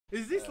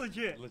Is this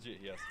legit? Legit,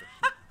 yes.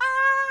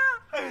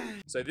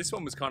 So this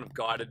one was kind of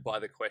guided by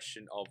the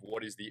question of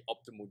what is the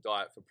optimal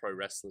diet for pro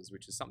wrestlers,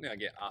 which is something I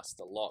get asked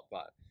a lot,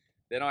 but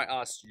then I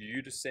asked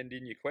you to send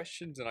in your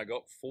questions and I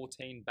got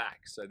 14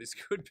 back. So this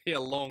could be a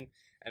long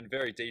and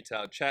very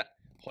detailed chat.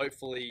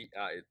 Hopefully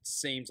it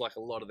seems like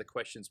a lot of the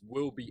questions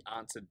will be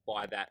answered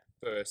by that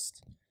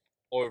first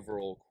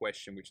overall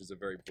question, which is a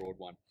very broad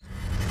one.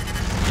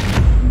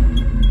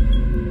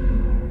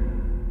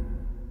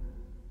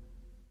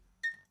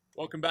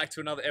 Welcome back to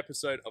another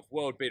episode of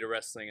World-Beater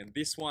Wrestling, and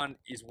this one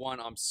is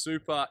one I'm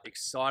super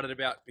excited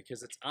about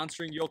because it's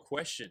answering your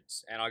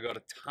questions, and I got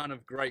a ton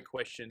of great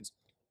questions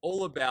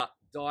all about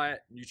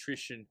diet,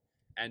 nutrition,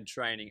 and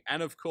training.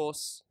 And of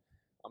course,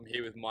 I'm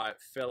here with my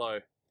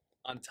fellow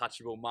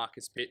untouchable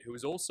Marcus Pitt, who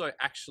is also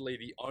actually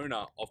the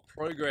owner of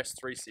Progress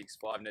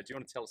 365. Now, do you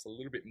want to tell us a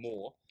little bit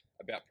more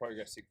about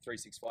Progress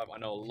 365? I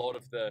know a lot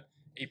of the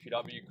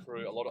EPW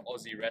crew, a lot of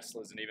Aussie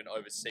wrestlers, and even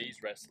overseas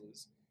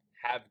wrestlers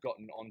have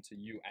gotten onto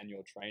you and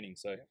your training.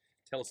 So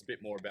tell us a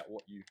bit more about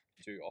what you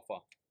do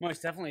offer.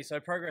 Most definitely. So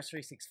Progress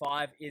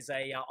 365 is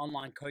a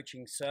online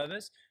coaching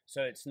service.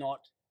 So it's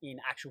not in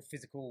actual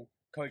physical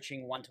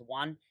coaching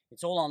one-to-one.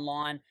 It's all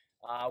online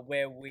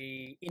where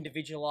we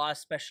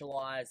individualize,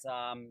 specialize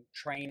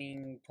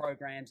training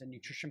programs and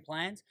nutrition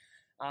plans.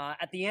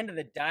 At the end of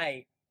the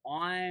day,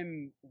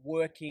 I'm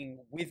working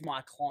with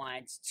my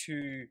clients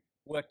to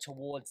work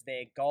towards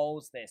their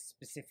goals, their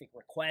specific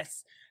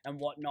requests and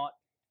whatnot.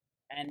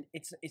 And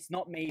it's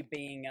not me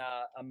being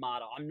a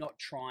martyr. I'm not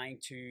trying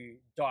to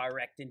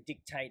direct and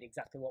dictate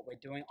exactly what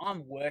we're doing.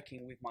 I'm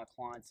working with my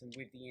clients and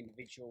with the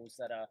individuals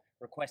that are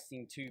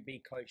requesting to be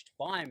coached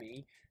by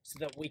me so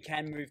that we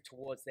can move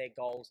towards their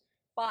goals,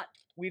 but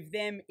with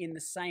them in the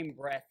same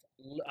breath,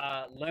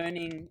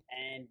 learning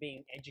and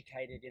being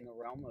educated in the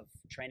realm of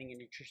training and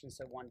nutrition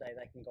so one day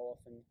they can go off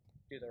and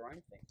do their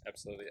own thing.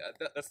 Absolutely.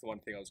 That's the one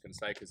thing I was going to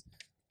say, because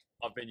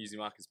I've been using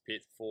Marcus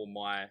Pitt for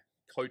my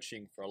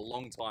coaching for a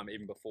long time,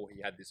 even before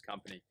he had this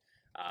company,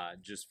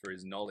 just for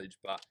his knowledge.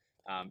 But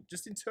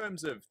just in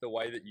terms of the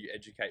way that you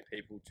educate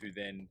people to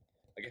then,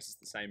 I guess it's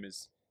the same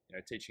as, you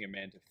know, teaching a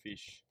man to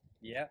fish.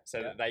 Yeah.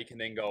 So that they can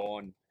then go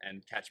on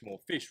and catch more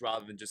fish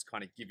rather than just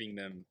kind of giving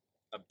them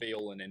a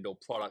be-all and end-all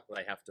product that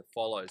they have to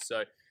follow.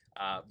 So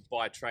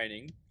by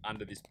training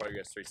under this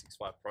Progress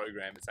 365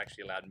 program, it's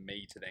actually allowed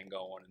me to then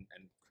go on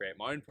and create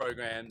my own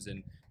programs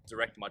and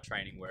direct my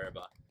training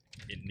wherever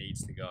it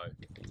needs to go.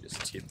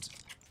 Just tipped.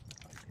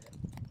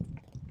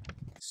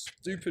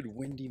 Stupid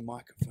windy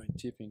microphone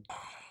tipping.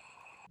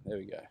 There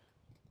we go.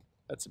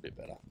 That's a bit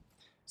better.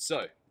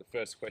 So the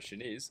first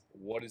question is,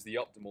 what is the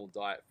optimal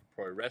diet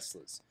for pro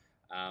wrestlers?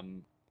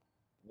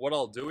 What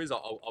I'll do is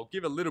I'll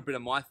give a little bit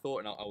of my thought,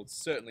 and I'll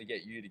certainly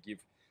get you to give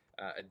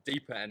a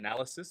deeper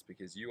analysis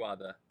because you are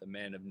the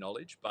man of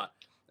knowledge. But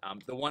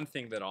the one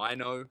thing that I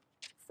know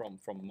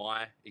from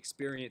my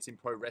experience in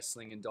pro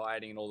wrestling and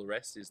dieting and all the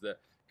rest is that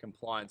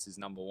compliance is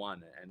number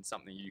one, and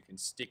something you can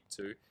stick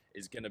to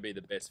is going to be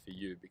the best for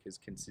you because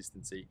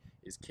consistency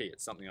is key.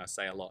 It's something I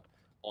say a lot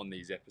on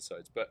these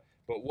episodes. But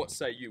what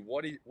say you?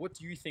 What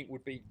do you think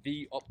would be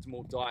the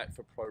optimal diet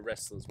for pro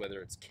wrestlers,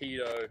 whether it's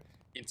keto,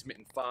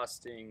 intermittent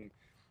fasting,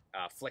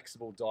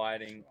 flexible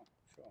dieting?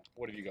 Sure.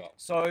 What have you got?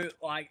 So,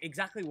 like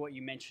exactly what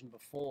you mentioned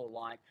before,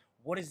 like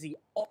what is the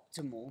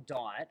optimal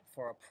diet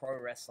for a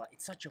pro wrestler?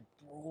 It's such a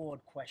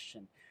broad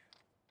question.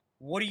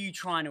 What are you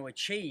trying to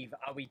achieve?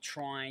 Are we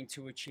trying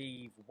to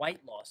achieve weight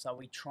loss? Are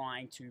we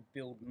trying to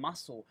build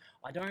muscle?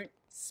 I don't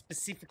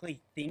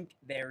specifically think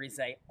there is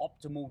a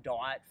optimal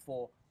diet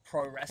for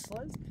pro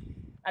wrestlers.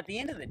 At the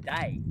end of the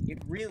day, it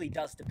really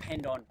does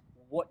depend on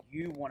what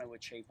you want to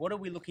achieve. What are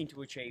we looking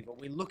to achieve? Are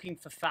we looking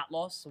for fat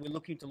loss? Are we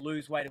looking to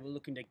lose weight? Are we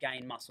looking to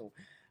gain muscle?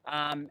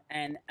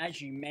 And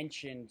as you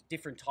mentioned,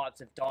 different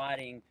types of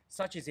dieting,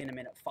 such as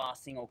intermittent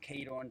fasting or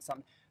keto and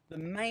something. The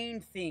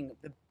main thing,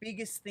 the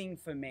biggest thing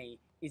for me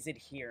is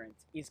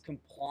adherence, is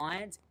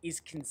compliance,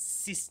 is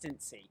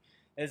consistency.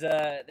 There's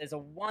a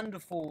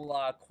wonderful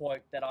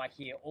quote that I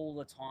hear all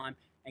the time,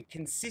 and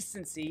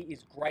consistency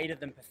is greater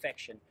than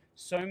perfection.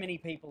 So many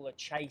people are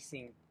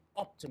chasing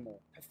optimal,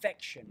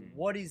 perfection.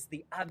 What is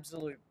the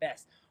absolute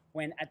best?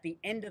 When at the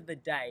end of the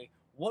day,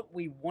 what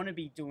we want to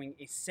be doing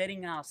is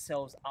setting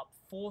ourselves up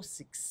for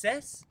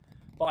success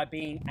by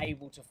being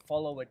able to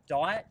follow a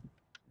diet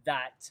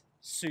that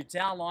suits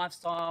our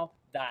lifestyle,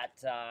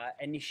 that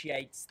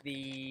initiates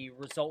the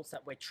results that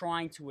we're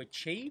trying to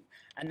achieve,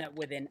 and that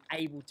we're then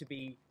able to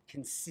be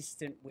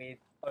consistent with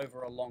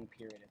over a long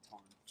period of time.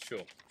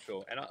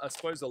 Sure. And I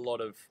suppose a lot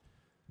of,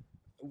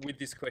 with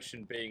this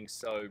question being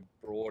so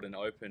broad and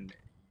open,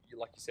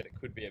 like you said, it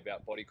could be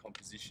about body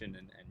composition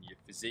and your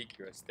physique,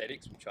 your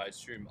aesthetics, which I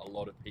assume a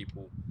lot of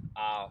people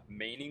are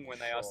meaning when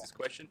they ask this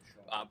question.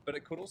 But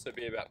it could also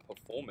be about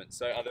performance.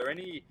 So are there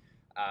any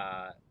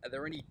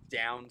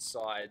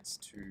downsides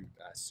to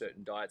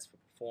certain diets for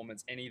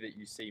performance? Any that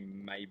you see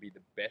may be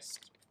the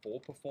best for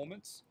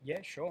performance?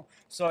 Yeah, sure.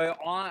 So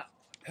I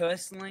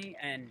personally,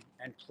 and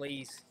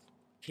please,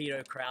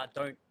 keto crowd,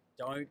 don't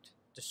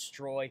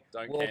destroy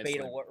Don't World-Beater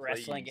cancel him,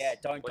 Wrestling. please,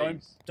 Yeah,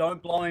 please.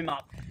 don't blow him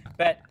up.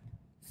 But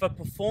for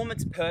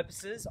performance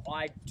purposes,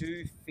 I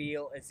do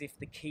feel as if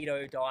the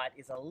keto diet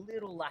is a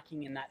little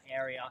lacking in that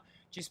area,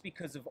 just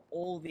because of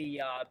all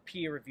the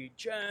peer-reviewed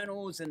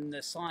journals and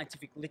the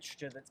scientific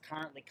literature that's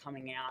currently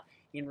coming out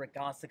in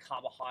regards to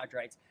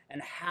carbohydrates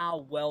and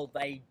how well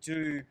they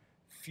do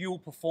fuel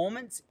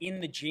performance in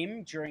the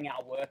gym during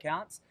our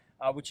workouts,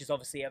 which is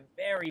obviously a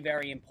very,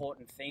 very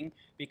important thing,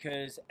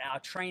 because our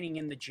training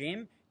in the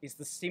gym is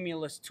the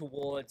stimulus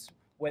towards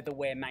whether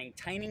we're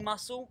maintaining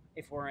muscle,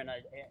 if we're in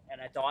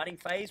a dieting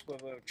phase where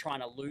we're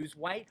trying to lose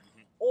weight,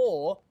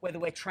 or whether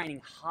we're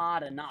training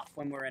hard enough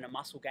when we're in a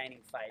muscle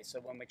gaining phase, so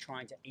when we're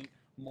trying to eat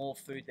more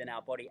food than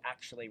our body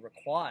actually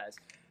requires.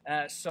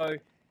 So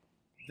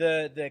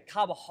the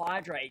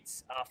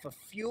carbohydrates are for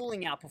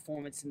fueling our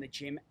performance in the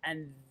gym,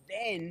 and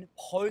then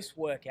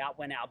post-workout,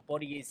 when our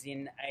body is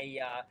in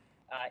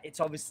it's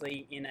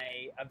obviously in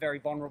a very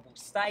vulnerable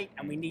state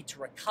and we need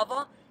to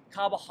recover,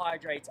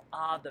 carbohydrates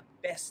are the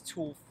best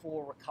tool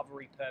for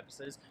recovery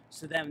purposes.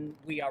 So then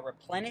we are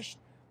replenished.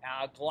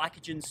 Our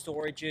glycogen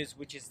storages,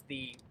 which is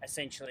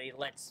essentially,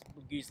 let's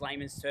use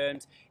layman's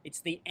terms,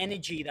 it's the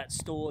energy that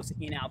stores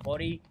in our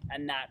body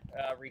and that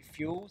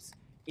refuels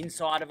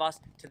inside of us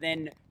to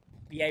then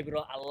be able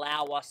to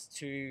allow us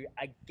to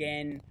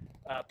again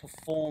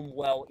perform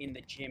well in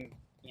the gym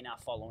in our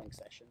following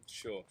sessions.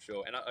 Sure.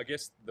 And I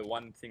guess the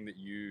one thing that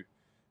you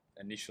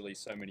initially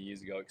so many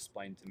years ago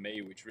explained to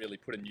me, which really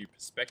put a new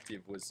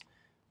perspective, was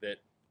that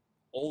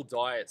all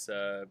diets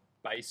are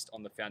based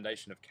on the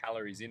foundation of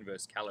calories in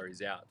versus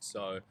calories out.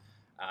 So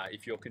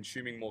if you're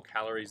consuming more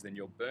calories than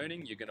you're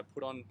burning, you're going to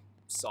put on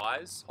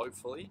size,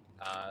 hopefully,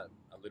 a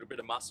little bit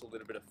of muscle, a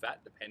little bit of fat,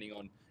 depending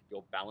on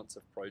your balance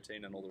of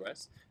protein and all the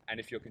rest. And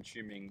if you're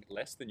consuming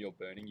less than you're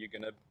burning, you're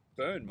going to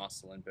burn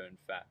muscle and burn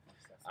fat.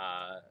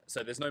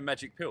 So there's no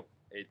magic pill.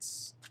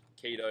 It's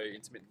keto,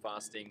 intermittent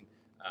fasting,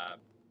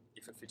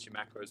 if it fits your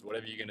macros,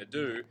 whatever you're going to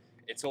do,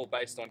 it's all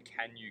based on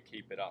can you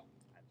keep it up.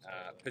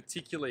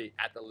 Particularly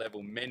at the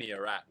level many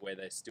are at, where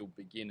they're still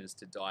beginners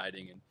to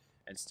dieting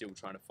and still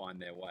trying to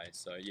find their way.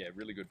 So yeah,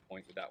 really good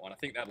point with that one. I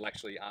think that'll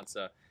actually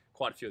answer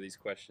quite a few of these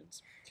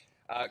questions.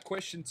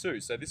 Question 2,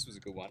 so this was a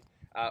good one.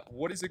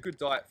 What is a good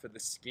diet for the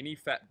skinny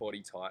fat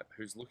body type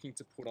who's looking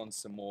to put on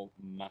some more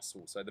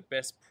muscle? So the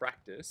best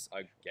practice,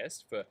 I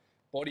guess, for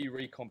body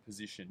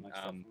recomposition,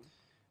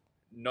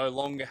 no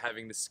longer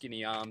having the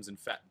skinny arms and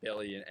fat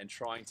belly and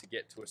trying to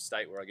get to a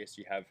state where I guess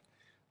you have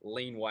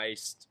lean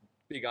waist,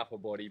 big upper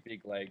body,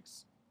 big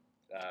legs,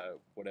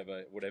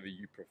 whatever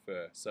you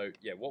prefer. So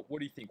yeah, what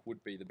do you think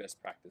would be the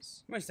best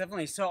practice? Most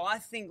definitely. So I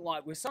think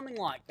like with something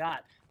like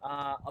that,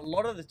 a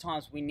lot of the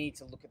times we need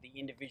to look at the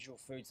individual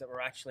foods that we're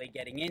actually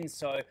getting in.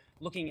 So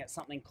looking at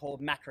something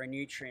called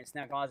macronutrients.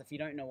 Now guys, if you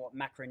don't know what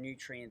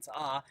macronutrients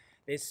are,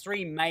 there's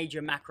 3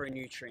 major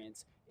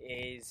macronutrients.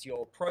 Is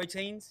your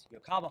proteins, your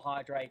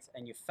carbohydrates,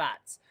 and your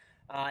fats.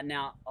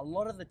 Now, a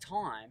lot of the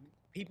time,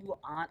 people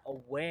aren't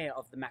aware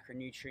of the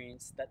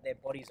macronutrients that their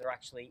bodies are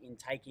actually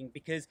intaking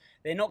because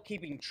they're not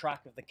keeping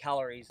track of the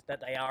calories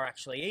that they are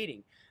actually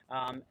eating.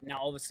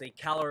 Now, obviously,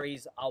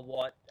 calories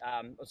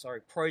are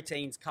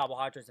proteins,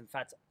 carbohydrates, and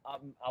fats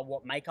are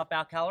what make up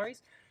our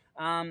calories.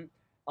 A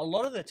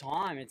lot of the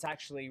time, it's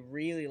actually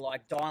really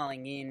like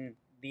dialing in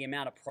the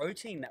amount of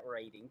protein that we're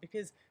eating,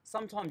 because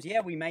sometimes,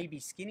 yeah, we may be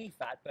skinny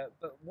fat, but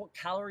what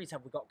calories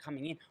have we got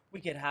coming in?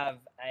 We could have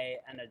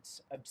an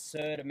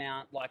absurd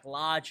amount, like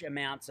large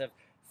amounts of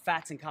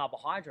fats and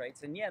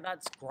carbohydrates, and yeah,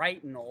 that's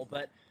great and all,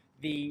 but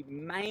the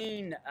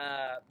main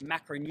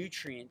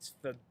macronutrients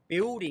for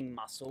building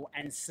muscle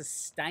and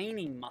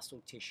sustaining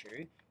muscle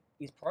tissue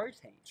is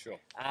protein. Sure.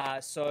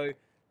 So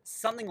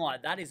something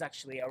like that is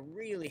actually a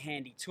really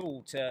handy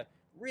tool to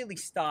really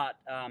start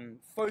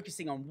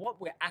focusing on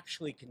what we're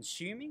actually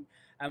consuming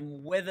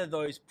and whether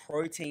those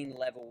protein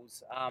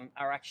levels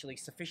are actually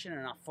sufficient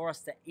enough for us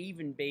to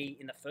even be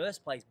in the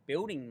first place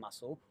building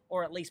muscle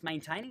or at least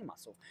maintaining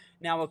muscle.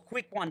 Now, a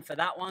quick one for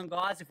that one,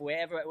 guys, if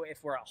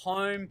we're at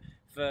home,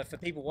 for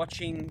people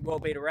watching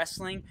World-Beater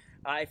Wrestling,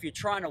 if you're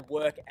trying to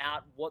work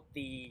out what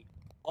the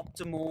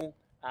optimal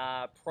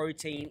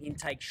protein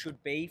intake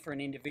should be for an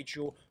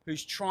individual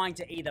who's trying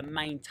to either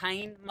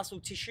maintain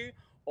muscle tissue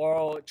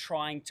or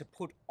trying to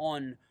put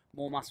on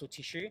more muscle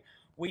tissue,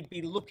 we'd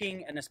be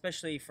looking, and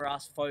especially for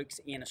us folks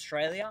in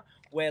Australia,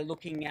 we're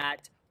looking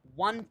at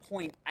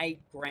 1.8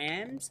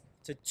 grams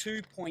to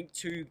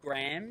 2.2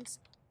 grams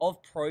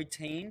of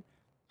protein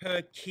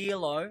per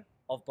kilo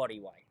of body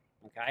weight,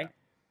 okay?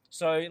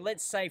 So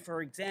let's say,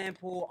 for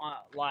example,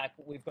 like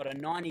we've got a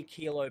 90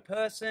 kilo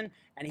person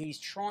and he's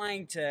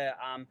trying to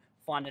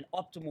find an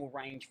optimal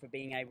range for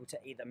being able to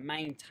either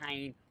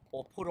maintain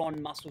or put on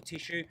muscle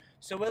tissue.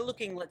 So we're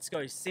looking, let's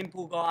go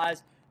simple,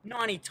 guys,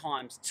 90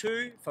 times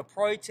 2 for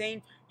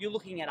protein, you're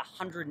looking at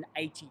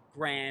 180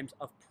 grams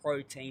of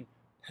protein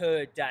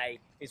per day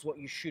is what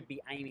you should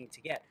be aiming to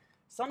get.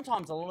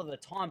 Sometimes a lot of the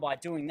time by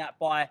doing that,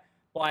 by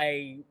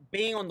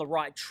being on the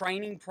right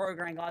training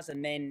program, guys,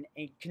 and then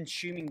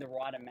consuming the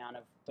right amount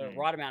of the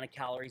right amount of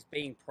calories,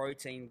 being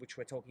protein, which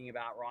we're talking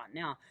about right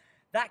now,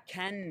 that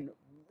can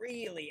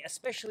really,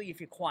 especially if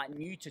you're quite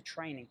new to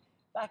training,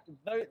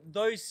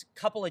 those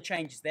couple of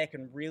changes there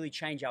can really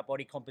change our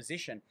body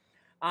composition.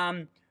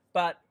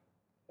 But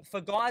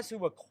for guys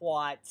who are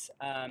quite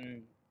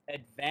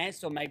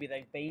advanced, or maybe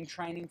they've been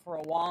training for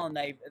a while and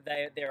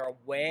they're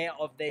aware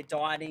of their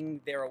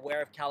dieting, they're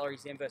aware of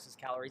calories in versus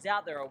calories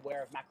out, they're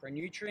aware of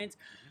macronutrients,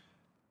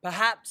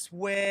 perhaps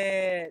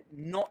we're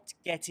not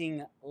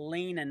getting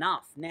lean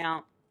enough.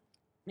 Now,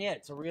 yeah,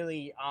 it's a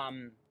really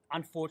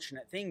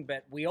unfortunate thing,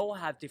 but we all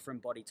have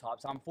different body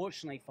types.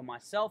 Unfortunately for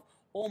myself,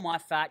 all my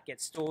fat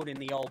gets stored in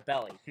the old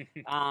belly.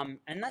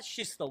 And that's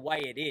just the way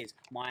it is.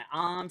 My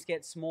arms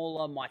get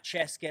smaller, my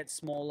chest gets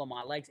smaller,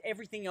 my legs,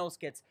 everything else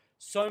gets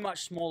so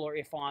much smaller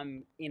if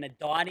I'm in a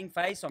dieting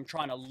phase. So I'm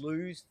trying to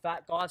lose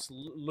fat, guys,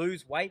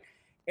 lose weight.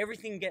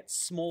 Everything gets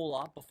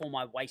smaller before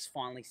my waist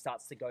finally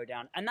starts to go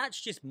down. And that's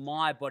just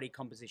my body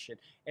composition.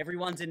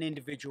 Everyone's an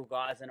individual,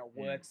 guys, and it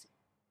works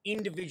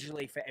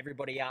individually for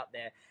everybody out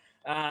there.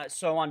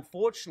 So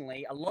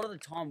unfortunately, a lot of the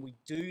time we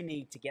do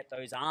need to get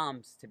those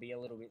arms to be a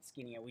little bit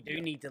skinnier. We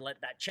do need to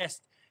let that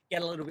chest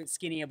get a little bit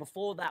skinnier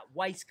before that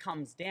waist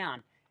comes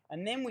down.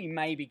 And then we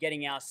may be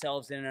getting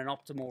ourselves in an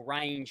optimal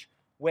range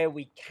where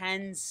we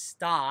can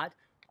start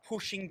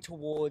pushing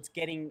towards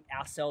getting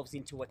ourselves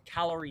into a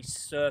calorie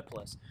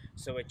surplus.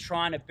 So we're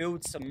trying to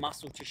build some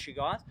muscle tissue,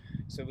 guys.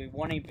 So we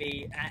want to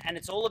be, and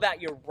it's all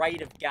about your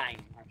rate of gain,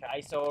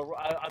 okay? So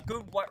a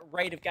good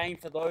rate of gain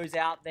for those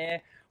out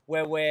there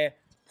where we're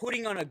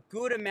putting on a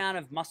good amount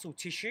of muscle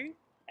tissue.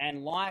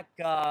 And like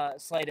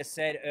Slater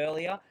said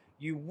earlier,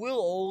 you will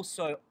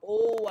also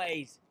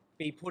always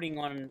be putting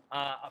on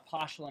a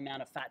partial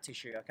amount of fat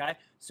tissue, okay?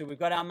 So we've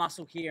got our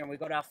muscle here and we've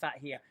got our fat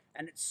here,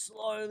 and it's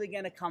slowly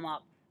going to come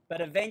up. But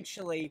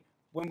eventually,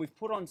 when we've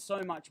put on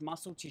so much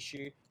muscle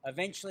tissue,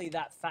 eventually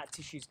that fat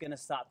tissue is going to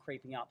start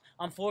creeping up.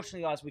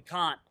 Unfortunately, guys, we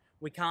can't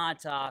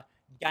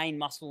gain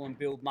muscle and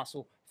build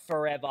muscle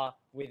forever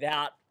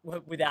without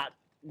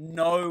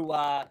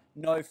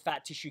no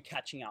fat tissue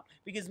catching up,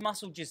 because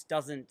muscle just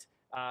doesn't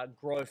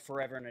grow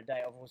forever in a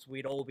day. Of course,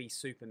 we'd all be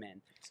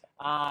Superman.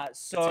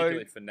 So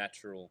particularly for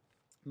natural.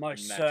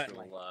 Most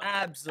certainly.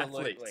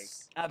 Absolutely.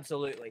 Athletes.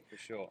 Absolutely. For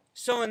sure.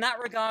 So in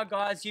that regard,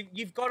 guys,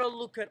 you've got to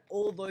look at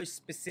all those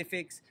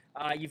specifics.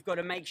 You've got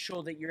to make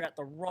sure that you're at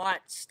the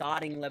right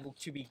starting level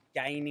to be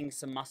gaining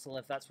some muscle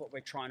if that's what we're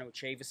trying to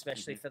achieve,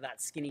 especially for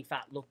that skinny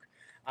fat look.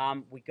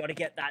 We've got to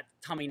get that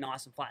tummy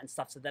nice and flat and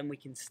stuff, so then we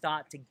can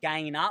start to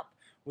gain up.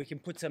 We can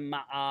put some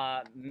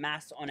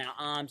mass on our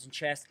arms and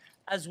chest,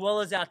 as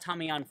well as our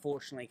tummy,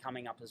 unfortunately,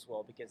 coming up as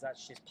well, because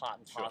that's just part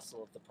and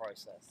parcel of the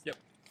process. Yep.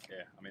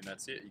 Yeah, I mean,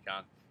 that's it.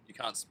 You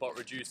can't spot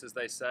reduce, as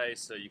they say,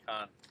 so you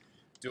can't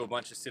do a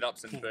bunch of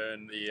sit-ups and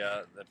burn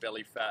the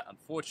belly fat,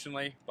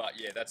 unfortunately. But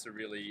yeah, that's a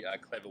really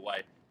clever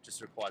way.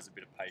 Just requires a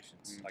bit of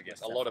patience, I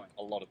guess. A lot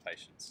of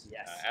patience.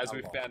 Yes, as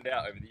we've found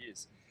out over the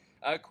years.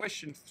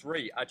 Question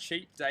 3: Are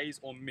cheat days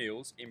or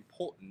meals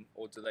important,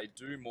 or do they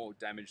do more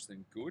damage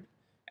than good?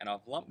 And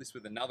I've lumped this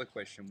with another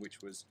question, which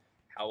was,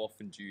 how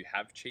often do you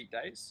have cheat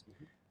days,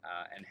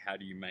 and how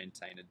do you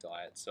maintain a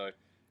diet? So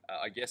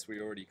I guess we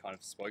already kind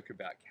of spoke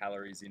about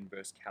calories in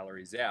versus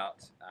calories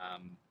out.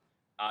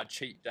 Are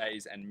cheat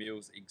days and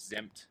meals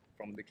exempt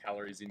from the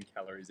calories in,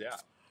 calories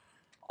out?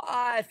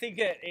 I think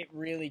it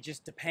really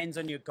just depends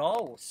on your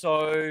goal.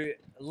 So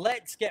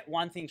let's get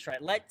one thing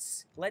straight.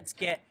 Let's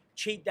get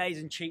cheat days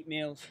and cheat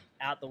meals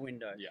out the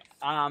window.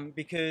 Yeah.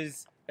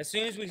 Because as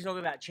soon as we talk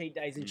about cheat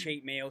days and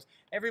cheat meals,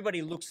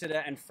 everybody looks at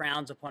it and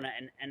frowns upon it,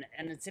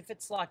 and it's if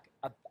it's like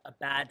a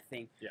bad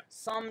thing. Yeah.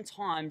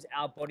 Sometimes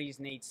our bodies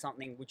need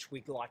something which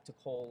we like to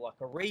call like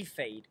a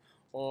refeed,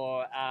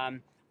 or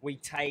we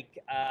take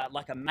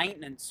like a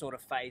maintenance sort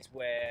of phase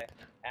where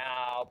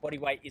our body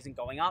weight isn't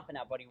going up and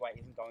our body weight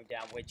isn't going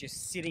down. We're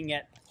just sitting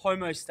at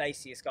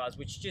homeostasis, guys,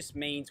 which just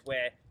means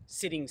we're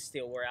sitting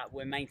still.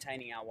 We're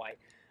maintaining our weight.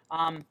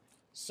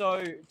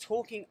 So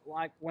talking,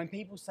 like when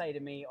people say to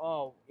me,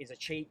 oh, is a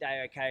cheat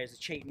day okay? Is a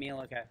cheat meal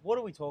okay? What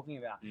are we talking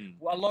about?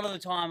 Well, a lot of the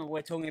time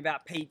we're talking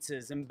about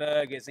pizzas and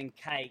burgers and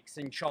cakes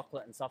and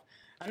chocolate and stuff.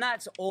 And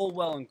that's all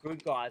well and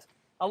good, guys.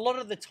 A lot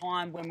of the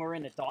time when we're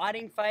in a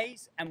dieting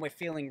phase and we're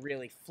feeling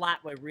really flat,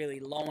 we're really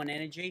low on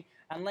energy,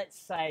 and let's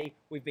say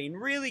we've been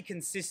really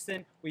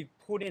consistent, we've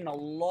put in a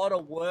lot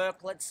of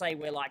work, let's say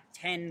we're like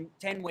 10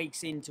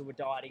 weeks into a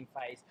dieting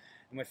phase,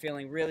 and we're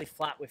feeling really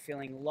flat, we're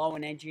feeling low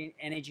on energy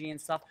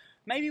and stuff,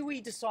 maybe we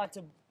decide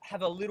to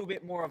have a little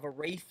bit more of a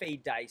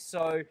refeed day.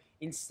 So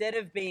instead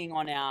of being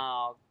on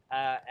our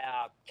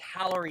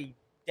calorie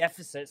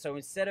deficit, so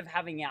instead of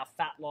having our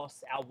fat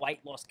loss, our weight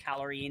loss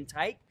calorie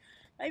intake,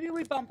 maybe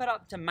we bump it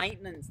up to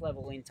maintenance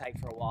level intake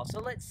for a while. So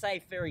let's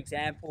say, for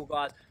example,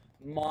 guys,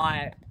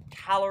 my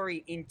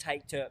calorie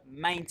intake to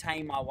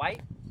maintain my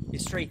weight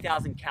is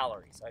 3,000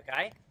 calories,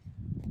 okay?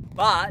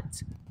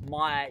 But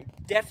my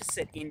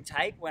deficit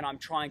intake when I'm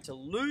trying to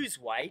lose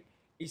weight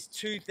is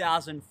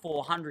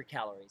 2,400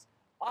 calories.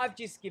 I've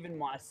just given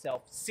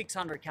myself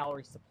 600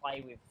 calories to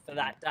play with for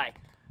that day.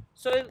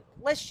 So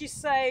let's just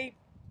say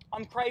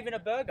I'm craving a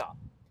burger.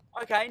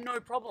 Okay, no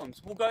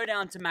problems. We'll go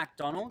down to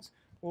McDonald's.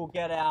 We'll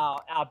get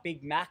our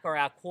Big Mac or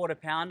our quarter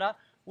pounder.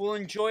 We'll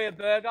enjoy a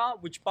burger,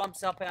 which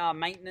bumps up our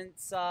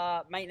maintenance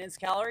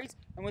calories,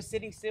 and we're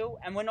sitting still,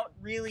 and we're not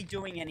really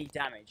doing any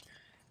damage.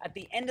 At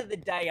the end of the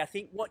day, I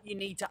think what you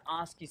need to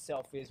ask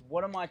yourself is,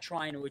 what am I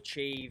trying to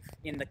achieve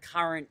in the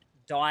current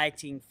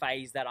dieting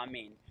phase that I'm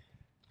in?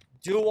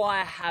 Do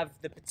I have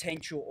the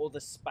potential or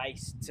the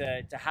space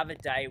to have a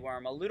day where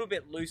I'm a little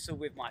bit looser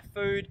with my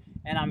food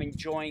and I'm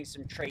enjoying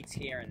some treats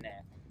here and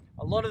there?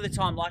 A lot of the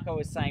time, like I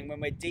was saying,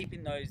 when we're deep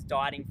in those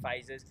dieting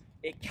phases,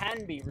 it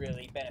can be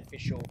really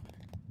beneficial.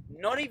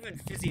 Not even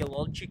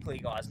physiologically,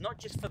 guys, not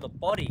just for the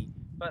body,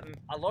 but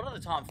a lot of the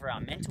time for our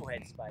mental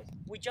headspace.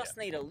 We just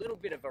need a little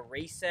bit of a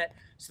reset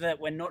so that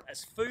we're not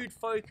as food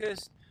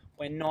focused.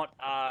 We're not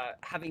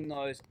having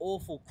those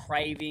awful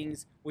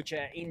cravings, which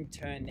are in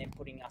turn then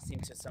putting us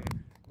into some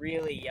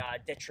really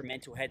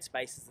detrimental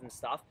headspaces and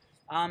stuff.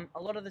 A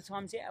lot of the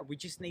times, yeah, we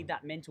just need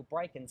that mental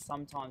break, and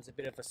sometimes a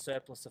bit of a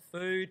surplus of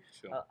food,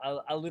 Sure.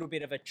 a little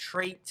bit of a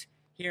treat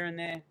here and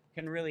there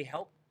can really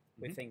help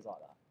with things like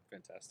that.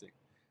 Fantastic.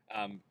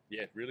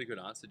 Yeah, really good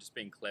answer. Just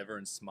being clever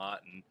and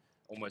smart and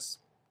almost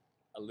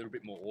a little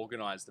bit more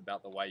organized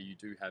about the way you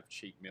do have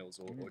cheat meals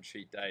or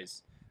cheat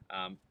days.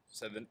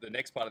 So the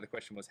next part of the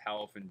question was, how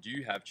often do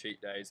you have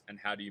cheat days and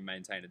how do you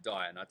maintain a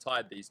diet? And I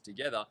tied these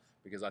together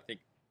because I think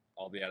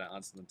I'll be able to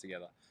answer them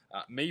together.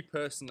 Me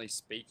personally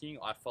speaking,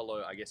 I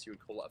follow, I guess you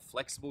would call it a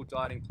flexible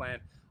dieting plan.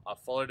 I've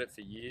followed it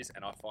for years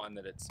and I find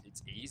that it's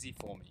easy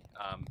for me.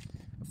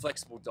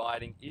 Flexible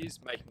dieting is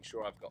making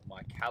sure I've got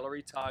my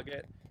calorie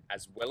target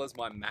as well as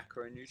my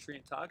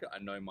macronutrient target. I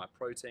know my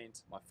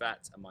proteins, my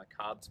fats, and my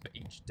carbs for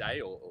each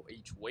day or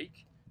each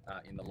week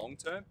in the long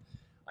term.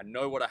 I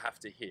know what I have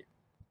to hit.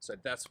 So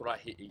that's what I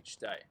hit each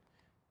day.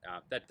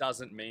 That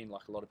doesn't mean,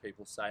 like a lot of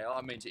people say, oh,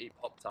 I mean to eat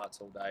Pop-Tarts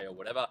all day or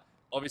whatever.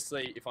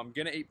 Obviously, if I'm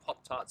going to eat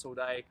Pop-Tarts all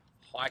day,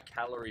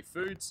 high-calorie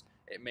foods,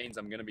 it means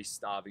I'm going to be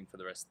starving for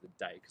the rest of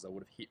the day because I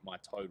would have hit my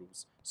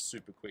totals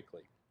super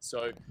quickly.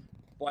 So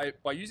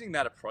by using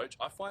that approach,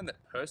 I find that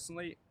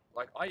personally,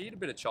 like I eat a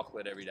bit of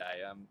chocolate every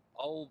day.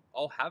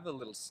 I'll have a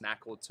little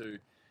snack or two,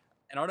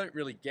 and I don't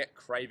really get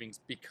cravings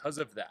because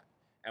of that.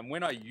 And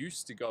when I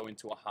used to go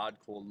into a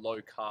hardcore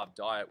low-carb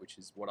diet, which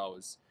is what I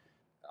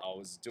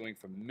was doing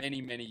for many,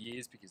 many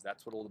years, because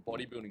that's what all the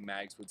bodybuilding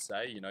mags would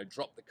say, you know,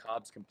 drop the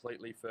carbs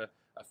completely for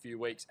a few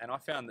weeks. And I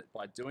found that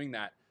by doing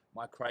that,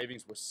 my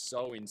cravings were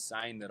so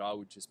insane that I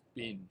would just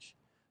binge.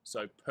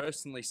 So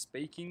personally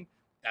speaking,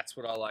 that's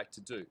what I like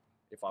to do.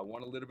 If I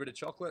want a little bit of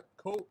chocolate,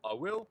 cool, I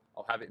will.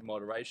 I'll have it in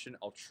moderation.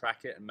 I'll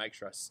track it and make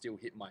sure I still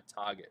hit my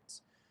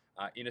targets.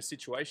 In a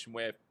situation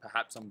where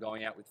perhaps I'm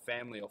going out with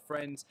family or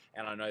friends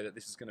and I know that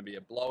this is going to be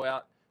a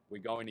blowout,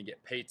 we're going to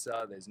get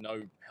pizza, there's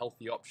no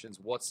healthy options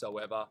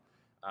whatsoever,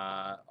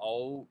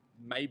 I'll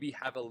maybe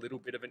have a little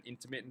bit of an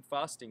intermittent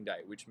fasting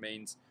day, which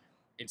means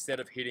instead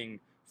of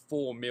hitting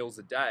 4 meals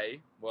a day,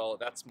 well,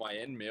 that's my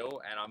end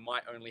meal, and I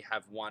might only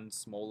have one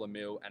smaller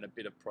meal and a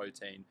bit of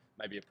protein,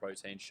 maybe a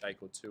protein shake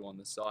or two on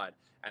the side.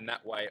 And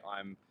that way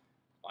I'm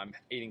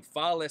eating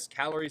far less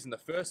calories in the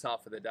first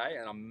half of the day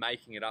and I'm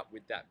making it up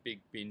with that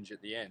big binge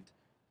at the end.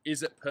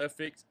 Is it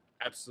perfect?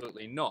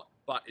 Absolutely not,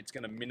 but it's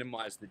going to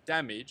minimize the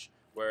damage.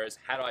 Whereas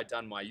had I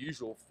done my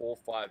usual 4 or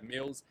 5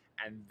 meals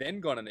and then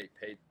gone and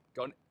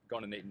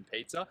eaten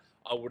pizza,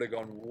 I would have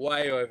gone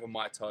way over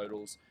my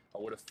totals. I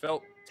would have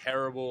felt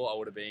terrible. I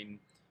would have been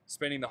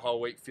spending the whole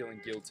week feeling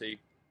guilty.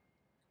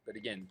 But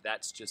again,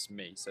 that's just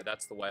me. So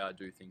that's the way I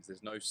do things.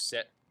 There's no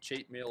set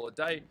cheat meal a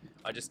day.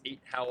 I just eat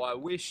how I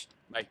wish,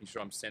 making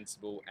sure I'm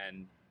sensible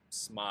and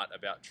smart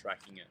about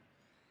tracking it.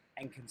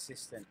 And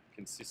consistent.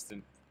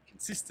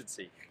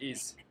 Consistency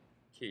is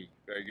key.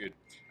 Very good.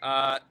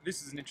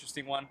 This is an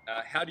interesting one.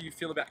 How do you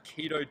feel about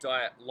keto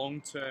diet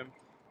long-term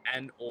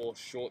and or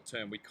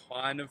short-term? We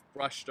kind of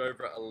brushed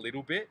over it a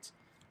little bit.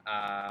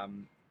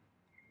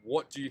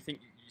 What do you think?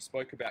 You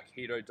spoke about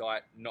keto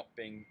diet not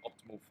being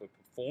optimal for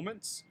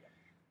performance,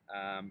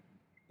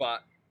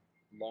 but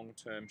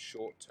long-term,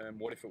 short-term,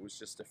 what if it was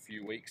just a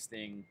few weeks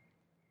thing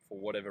for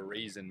whatever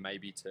reason,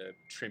 maybe to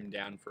trim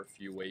down for a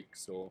few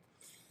weeks, or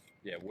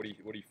yeah,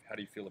 how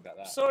do you feel about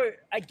that? So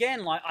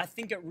again, like I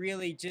think it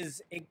really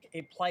just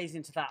it plays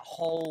into that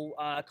whole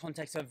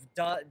context of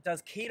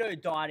does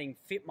keto dieting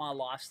fit my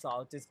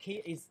lifestyle? Is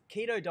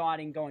keto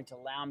dieting going to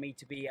allow me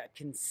to be a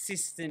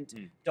consistent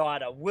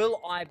dieter?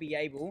 Will I be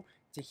able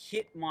to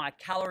hit my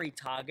calorie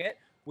target,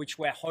 which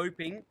we're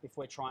hoping, if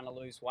we're trying to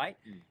lose weight,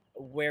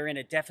 we're in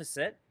a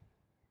deficit.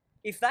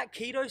 If that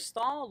keto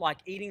style, like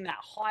eating that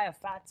higher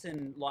fats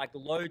and like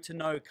low to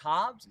no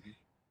carbs,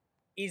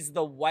 is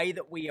the way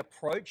that we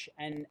approach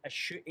and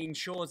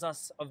ensures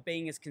us of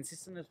being as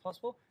consistent as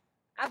possible,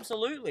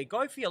 absolutely,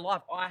 go for your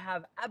life. I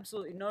have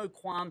absolutely no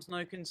qualms,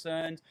 no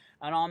concerns,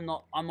 and I'm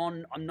not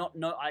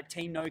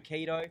team no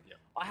keto. Yep.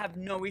 I have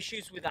no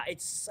issues with that.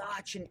 It's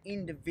such an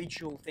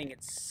individual thing.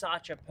 It's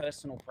such a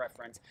personal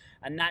preference,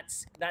 and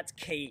that's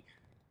key.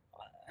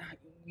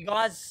 You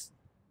guys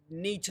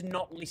need to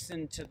not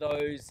listen to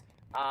those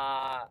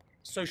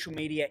social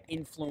media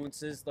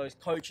influencers, those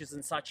coaches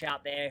and such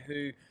out there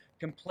who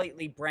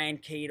completely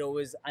brand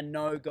keto as a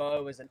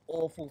no-go, as an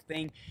awful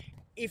thing.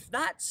 If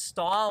that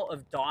style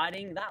of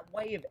dieting, that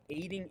way of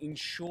eating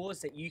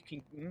ensures that you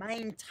can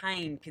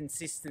maintain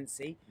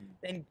consistency,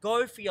 then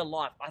go for your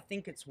life. I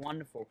think it's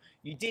wonderful.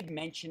 You did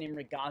mention in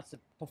regards to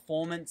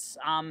performance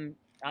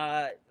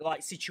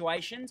like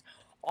situations.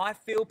 I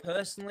feel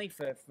personally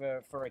for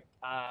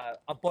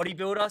a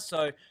bodybuilder,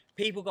 so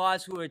people,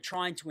 guys who are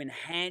trying to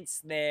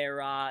enhance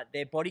their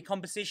body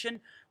composition.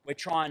 We're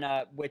trying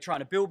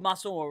to build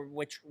muscle, or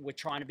we're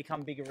trying to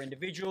become bigger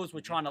individuals.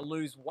 We're trying to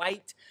lose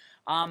weight.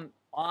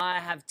 I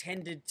have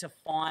tended to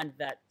find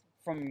that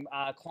from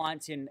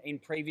clients in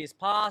previous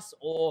past,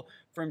 or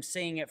from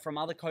seeing it from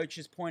other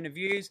coaches' point of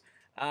views,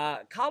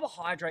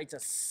 carbohydrates are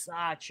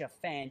such a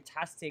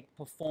fantastic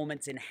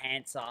performance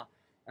enhancer,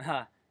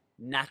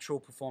 natural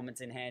performance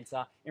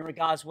enhancer, in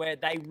regards where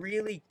they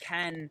really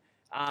can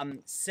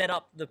set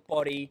up the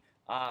body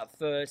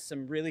for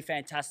some really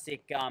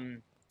fantastic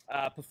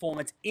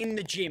performance in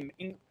the gym,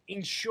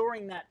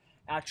 ensuring that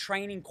our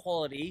training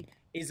quality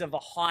is of a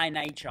high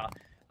nature.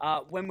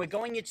 When we're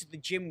going into the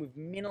gym with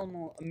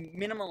minimal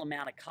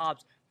amount of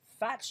carbs,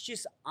 fats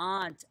just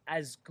aren't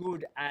as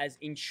good as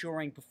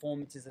ensuring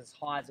performance is as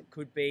high as it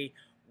could be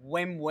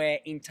when we're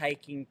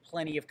intaking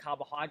plenty of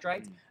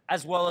carbohydrates,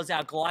 as well as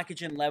our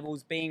glycogen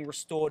levels being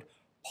restored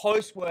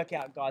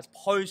post-workout, guys,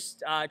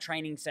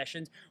 post-training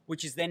sessions,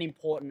 which is then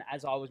important,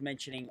 as I was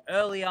mentioning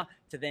earlier,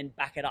 to then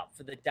back it up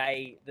for the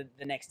day,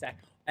 the next day.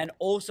 And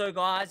also,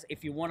 guys,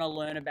 if you want to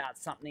learn about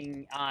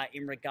something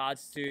in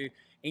regards to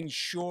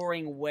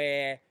ensuring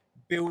we're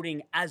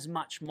building as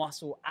much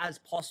muscle as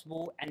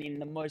possible and in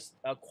the most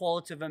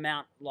qualitative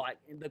amount, like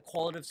in the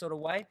qualitative sort of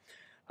way,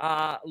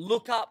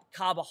 look up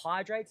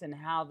carbohydrates and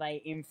how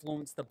they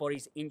influence the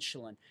body's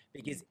insulin,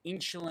 because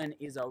insulin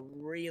is a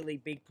really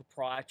big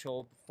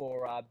proprietor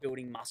for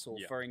building muscle,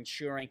 for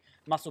ensuring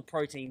muscle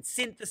protein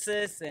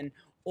synthesis and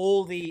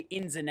all the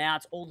ins and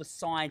outs, all the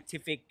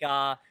scientific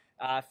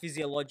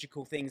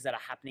physiological things that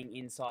are happening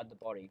inside the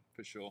body.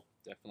 For sure,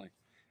 definitely.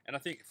 And I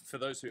think for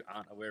those who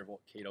aren't aware of what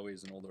keto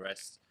is and all the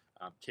rest,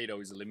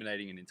 keto is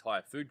eliminating an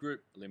entire food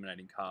group,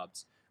 eliminating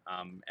carbs.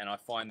 And I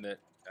find that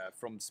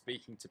from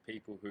speaking to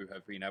people who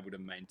have been able to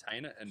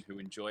maintain it and who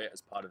enjoy it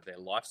as part of their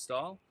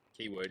lifestyle,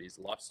 keyword is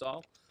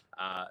lifestyle,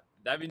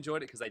 they've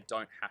enjoyed it because they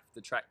don't have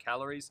to track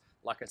calories.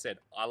 Like I said,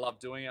 I love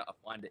doing it. I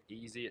find it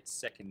easy. It's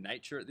second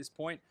nature at this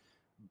point.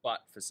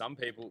 But for some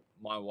people,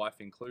 my wife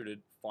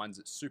included, finds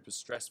it super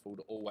stressful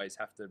to always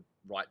have to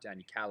write down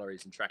your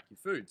calories and track your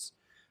foods.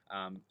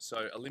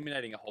 So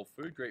eliminating a whole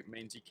food group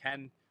means you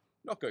can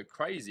not go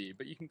crazy,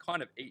 but you can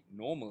kind of eat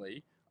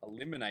normally,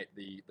 eliminate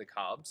the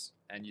carbs,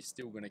 and you're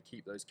still going to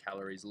keep those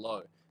calories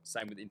low.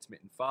 Same with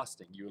intermittent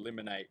fasting. You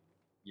eliminate,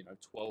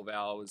 12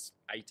 hours,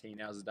 18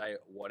 hours a day,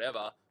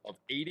 whatever, of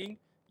eating.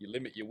 You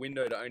limit your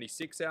window to only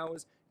 6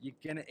 hours. You're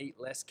going to eat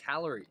less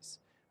calories.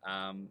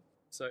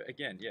 So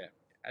again, yeah,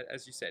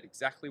 as you said,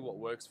 exactly what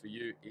works for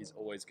you is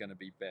always going to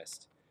be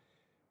best.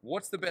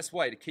 What's the best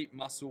way to keep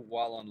muscle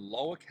while on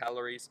lower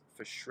calories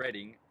for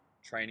shredding,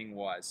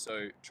 training-wise?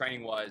 So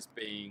training-wise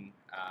being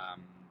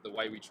the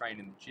way we train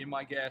in the gym,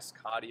 I guess,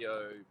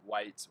 cardio,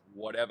 weights,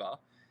 whatever.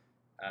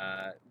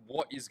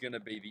 What is going to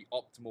be the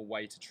optimal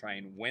way to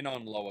train when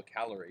on lower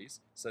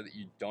calories so that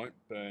you don't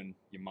burn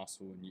your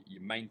muscle and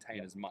you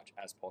maintain as much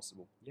as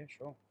possible? Yeah,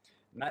 sure.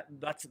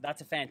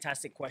 That's a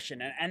fantastic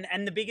question.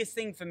 And the biggest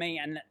thing for me,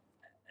 and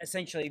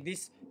essentially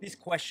this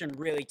question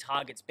really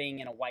targets being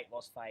in a weight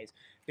loss phase,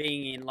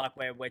 being in like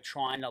where we're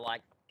trying to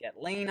like get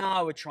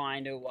leaner, we're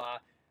trying to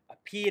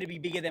appear to be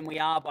bigger than we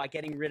are by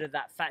getting rid of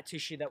that fat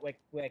tissue that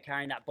we're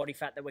carrying, that body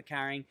fat that we're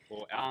carrying.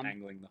 Or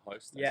out-angling the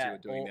host, as you're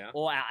doing now.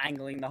 Or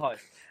out-angling the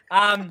host.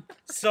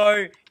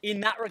 So in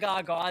that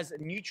regard, guys,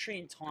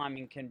 nutrient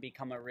timing can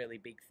become a really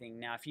big thing.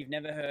 Now, if you've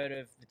never heard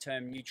of the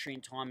term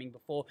nutrient timing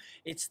before,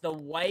 it's the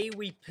way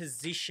we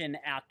position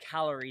our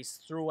calories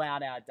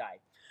throughout our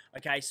day.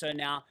 Okay, so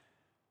now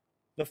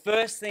the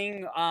first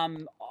thing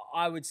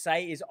I would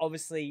say is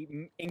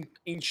obviously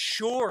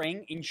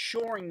ensuring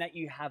that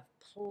you have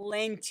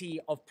plenty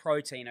of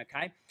protein.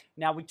 Okay,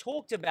 now we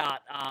talked about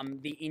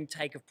the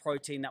intake of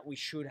protein that we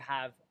should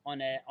have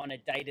on a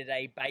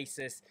day-to-day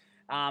basis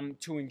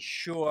to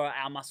ensure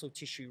our muscle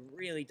tissue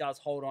really does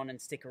hold on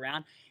and stick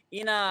around.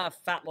 In a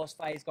fat loss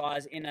phase,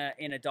 guys, in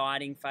a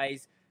dieting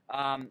phase,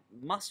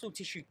 muscle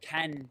tissue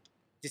can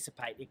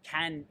dissipate. It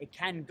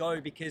can go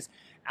because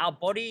our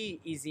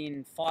body is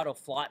in fight or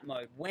flight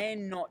mode. We're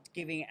not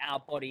giving our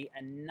body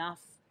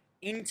enough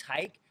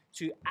intake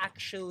to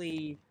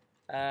actually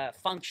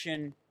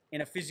function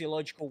in a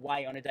physiological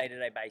way on a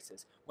day-to-day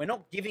basis. We're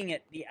not giving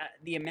it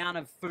the amount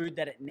of food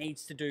that it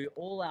needs to do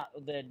all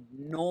the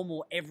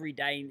normal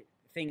everyday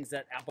things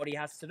that our body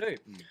has to do.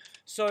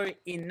 So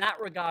in that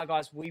regard,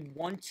 guys, we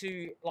want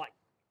to, like,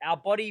 our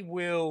body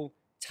will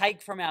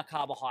take from our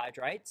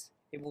carbohydrates,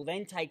 it will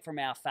then take from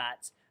our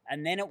fats,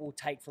 and then it will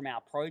take from our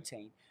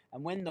protein.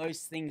 And when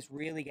those things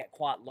really get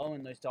quite low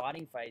in those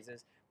dieting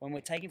phases, when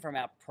we're taking from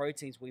our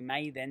proteins, we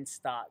may then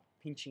start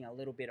pinching a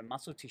little bit of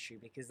muscle tissue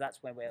because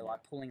that's where we're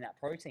like pulling that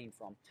protein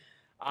from.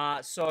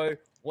 So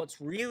what's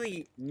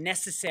really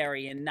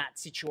necessary in that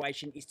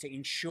situation is to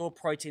ensure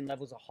protein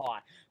levels are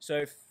high.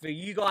 So for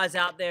you guys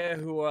out there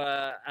who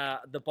are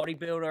the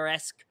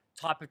bodybuilder-esque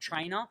type of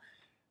trainer,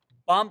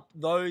 bump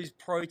those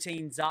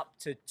proteins up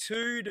to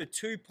 2 to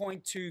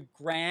 2.2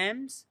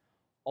 grams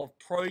of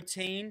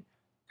protein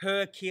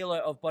per kilo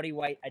of body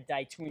weight a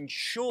day to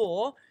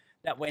ensure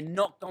that we're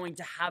not going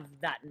to have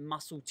that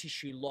muscle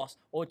tissue loss,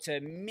 or to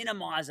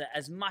minimize it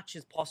as much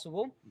as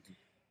possible.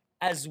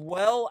 As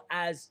well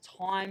as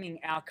timing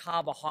our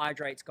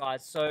carbohydrates,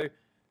 guys. So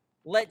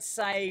let's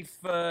say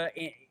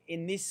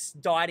in this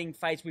dieting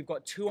phase, we've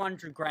got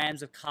 200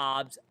 grams of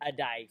carbs a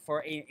day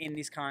in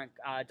this current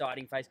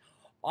dieting phase.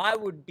 I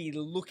would be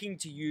looking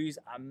to use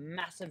a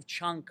massive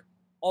chunk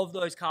of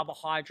those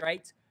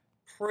carbohydrates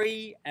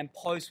pre and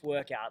post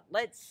workout.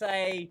 Let's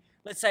say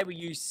we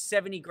use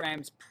 70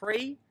 grams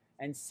pre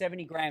and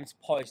 70 grams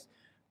post.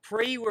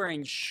 Pre, we're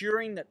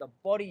ensuring that the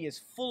body is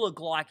full of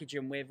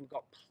glycogen, where we've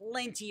got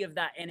plenty of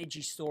that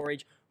energy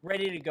storage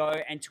ready to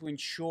go, and to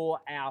ensure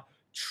our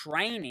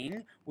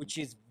training, which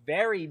is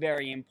very,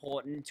 very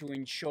important to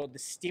ensure the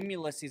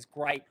stimulus is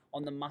great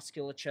on the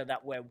musculature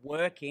that we're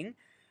working,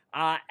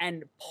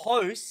 and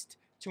post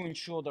to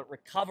ensure that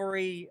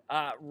recovery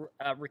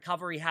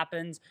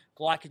happens,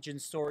 glycogen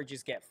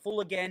storages get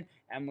full again,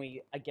 and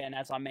we, again,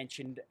 as I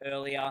mentioned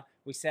earlier,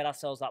 we set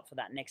ourselves up for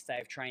that next day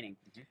of training.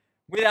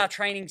 With our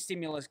training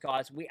stimulus,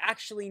 guys, we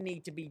actually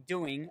need to be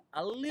doing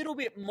a little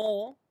bit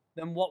more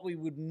than what we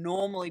would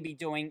normally be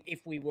doing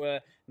if we were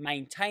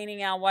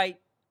maintaining our weight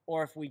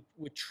or if we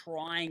were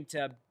trying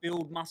to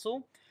build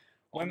muscle.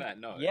 On that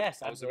note,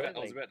 yes, I was about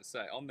to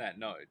say, on that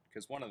note,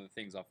 because one of the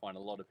things I find a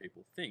lot of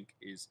people think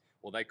is,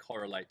 well, they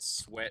correlate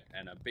sweat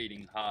and a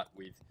beating heart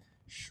with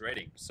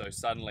shredding. So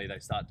suddenly they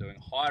start doing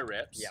high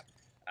reps,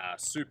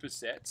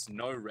 supersets,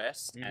 no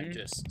rest, and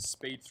just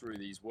speed through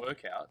these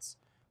workouts.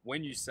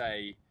 When you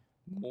say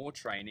more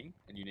training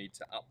and you need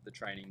to up the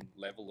training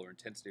level or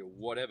intensity or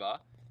whatever,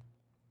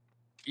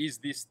 is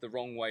this the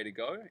wrong way to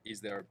go?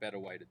 Is there a better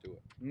way to do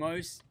it?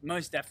 Most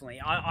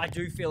definitely. I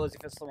do feel as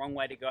if it's the wrong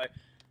way to go.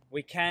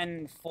 We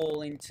can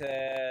fall into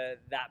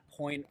that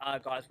point,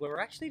 guys, where we're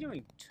actually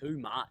doing too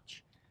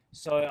much.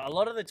 So a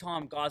lot of the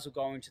time, guys will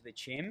go into the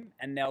gym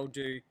and they'll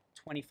do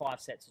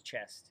 25 sets of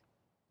chest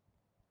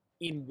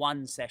in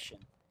one session.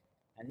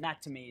 And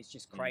that to me is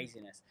just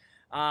craziness.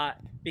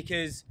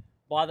 Because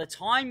by the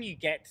time you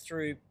get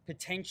through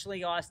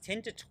potentially, guys,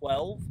 10 to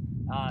 12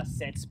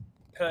 sets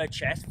per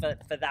chest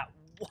for that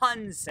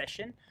one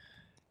session,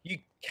 you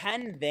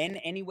can then,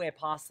 anywhere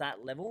past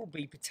that level,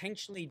 be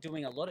potentially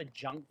doing a lot of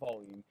junk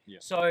volume.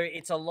 So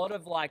it's a lot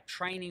of like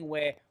training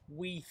where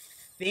we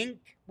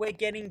think we're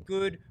getting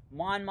good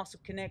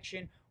mind-muscle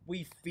connection.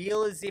 We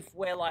feel as if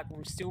we're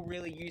still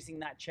really using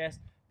that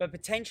chest. But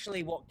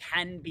potentially what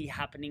can be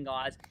happening,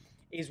 guys,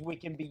 is we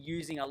can be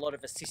using a lot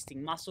of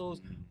assisting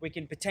muscles. We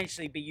can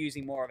potentially be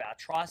using more of our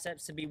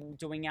triceps to be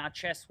doing our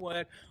chest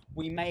work.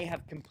 We may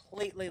have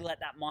completely let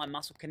that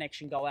mind-muscle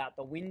connection go out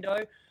the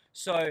window.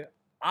 So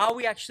are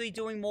we actually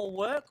doing more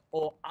work,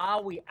 or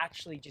are we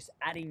actually just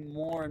adding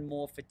more and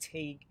more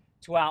fatigue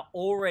to our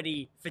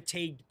already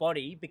fatigued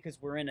body because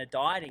we're in a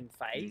dieting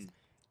phase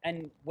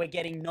and we're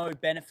getting no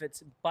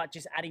benefits but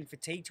just adding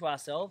fatigue to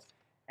ourselves?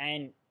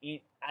 And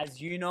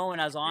as you know, and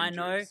as I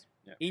know,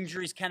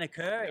 injuries can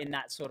occur in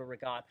that sort of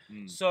regard.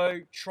 So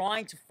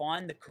trying to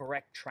find the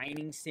correct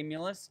training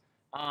stimulus,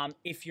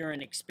 if you're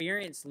an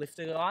experienced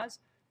lifter, guys,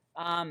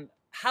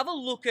 have a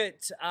look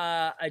at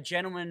a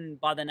gentleman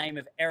by the name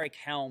of Eric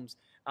Helms.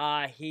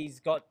 He's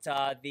got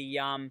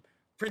the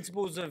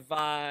Principles of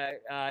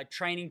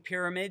Training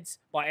Pyramids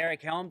by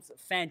Eric Helms.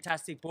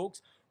 Fantastic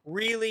books.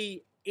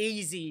 Really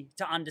easy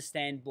to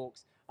understand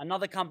books.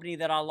 Another company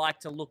that I like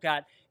to look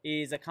at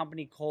is a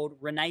company called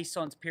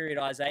Renaissance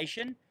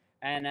Periodization,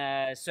 and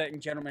a certain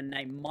gentleman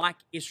named Mike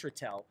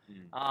Israetel,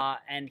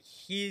 and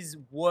his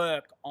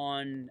work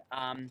on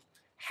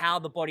how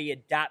the body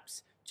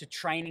adapts to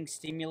training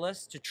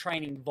stimulus, to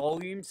training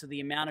volume, so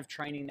the amount of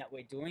training that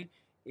we're doing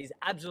is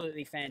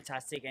absolutely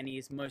fantastic, and he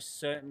is most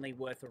certainly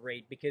worth a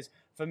read, because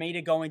for me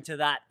to go into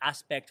that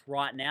aspect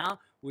right now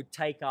would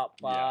take up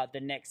the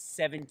next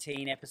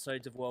 17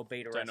 episodes of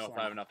World-Beater Wrestling. Don't know if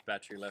I have enough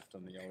battery left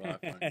on the old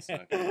iPhone,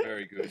 so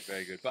very good,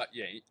 very good. But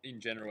yeah,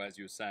 in general, as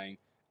you were saying,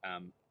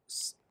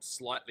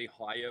 slightly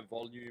higher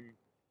volume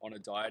on a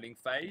dieting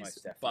phase,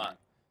 but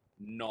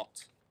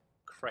not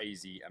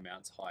crazy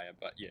amounts higher.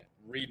 But yeah,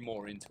 read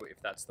more into it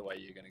if that's the way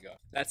you're going to go.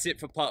 That's it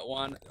for part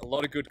one. A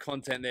lot of good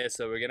content there,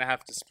 so we're going to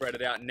have to spread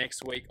it out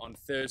next week. On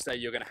Thursday,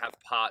 you're going to have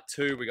part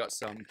two. We got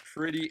some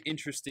pretty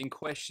interesting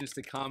questions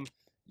to come.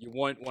 You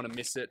won't want to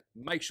miss it.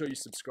 Make sure you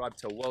subscribe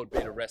to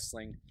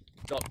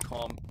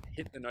worldbeaterwrestling.com.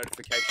 Hit the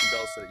notification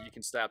bell so that you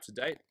can stay up to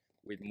date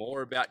with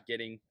more about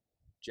getting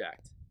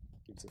jacked.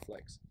 Give us a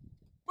flex.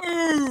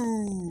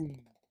 Boom!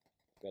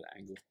 Got an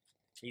angle.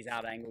 He's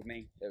out-angled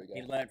me. There we go.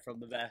 He learned from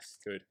the best.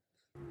 Good.